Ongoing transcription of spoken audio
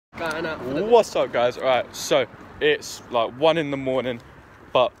What's up, guys? Alright, so it's like 1 in the morning,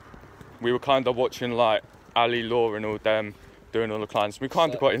 but we were kind of watching like Ali Law and all them doing all the climbs. We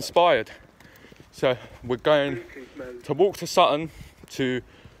kind of got inspired, so we're going to walk to Sutton to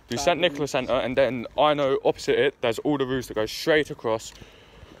do St Nicholas Centre, and then I know opposite it there's all the routes that go straight across.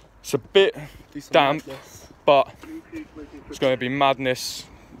 It's a bit damp, but it's going to be madness.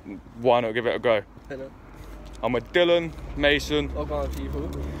 Why not give it a go? I'm with Dylan, Mason.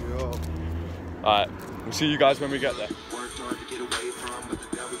 Alright, we'll see you guys when we get there.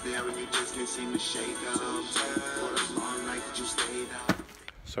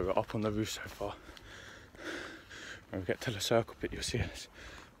 So we're up on the roof so far. When we get to the circle bit, you'll see us.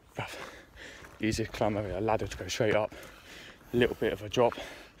 Easy to climb over a ladder to go straight up. A little bit of a drop.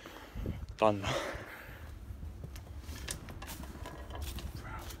 Done.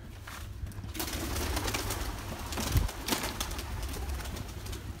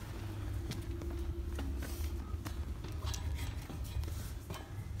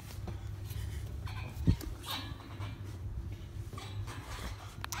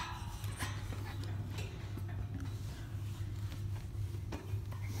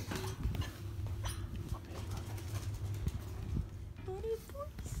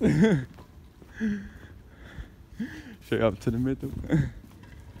 Straight up to the middle.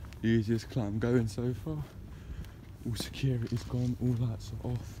 Easiest climb going so far. All security's gone, all lights are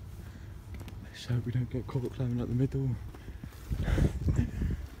off. Let's hope we don't get caught climbing up the middle.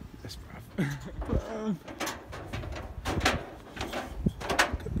 Yes, bruv.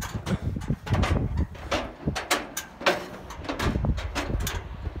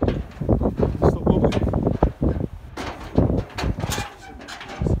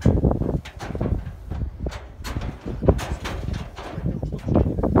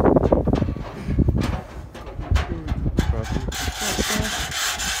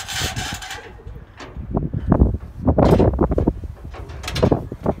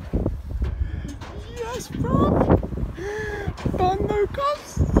 Yes, bro. Fun no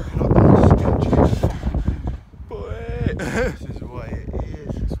comes. Boy. This is what it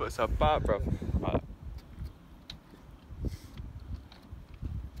is. That's what it's about, bro. Right.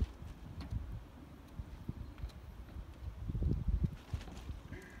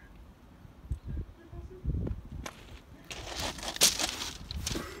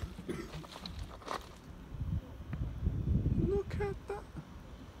 Look at that.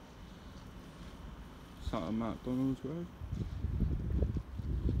 Sutton McDonald's Road.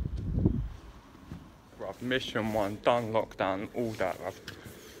 Bruv, mission 1, done, lockdown, all that, bruv.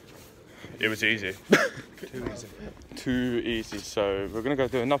 It was easy. Too easy. Too easy, so we're gonna go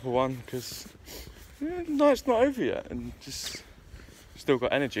do another one because night's not over yet and just still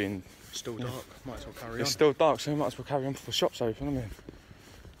got energy and Still dark, might as well carry on. it's still dark, so we might as well carry on before the shop's open. I mean,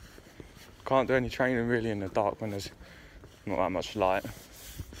 can't do any training really in the dark when there's not that much light.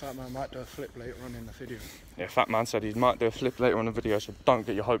 Fat man might do a flip later on in the video. Yeah, Fat Man said he might do a flip later on the video, so don't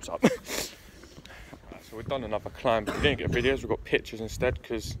get your hopes up. So we've done another climb, but we didn't get videos, we've got pictures instead,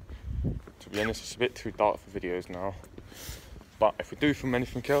 because to be honest, it's a bit too dark for videos now. But if we do film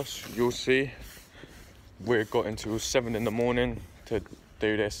anything else, you'll see. We got until 7 in the morning to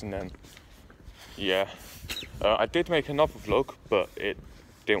do this, and then, yeah. I did make another vlog, but it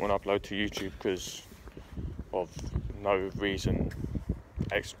didn't want to upload to YouTube because of no reason,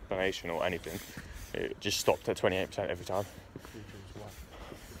 explanation or anything. It just stopped at 28% every time.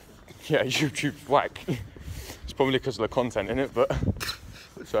 Yeah, YouTube's whack. It's probably because of the content in it, but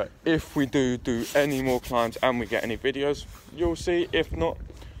so if we do any more climbs and we get any videos, you'll see. If not,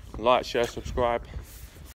 like, share, subscribe.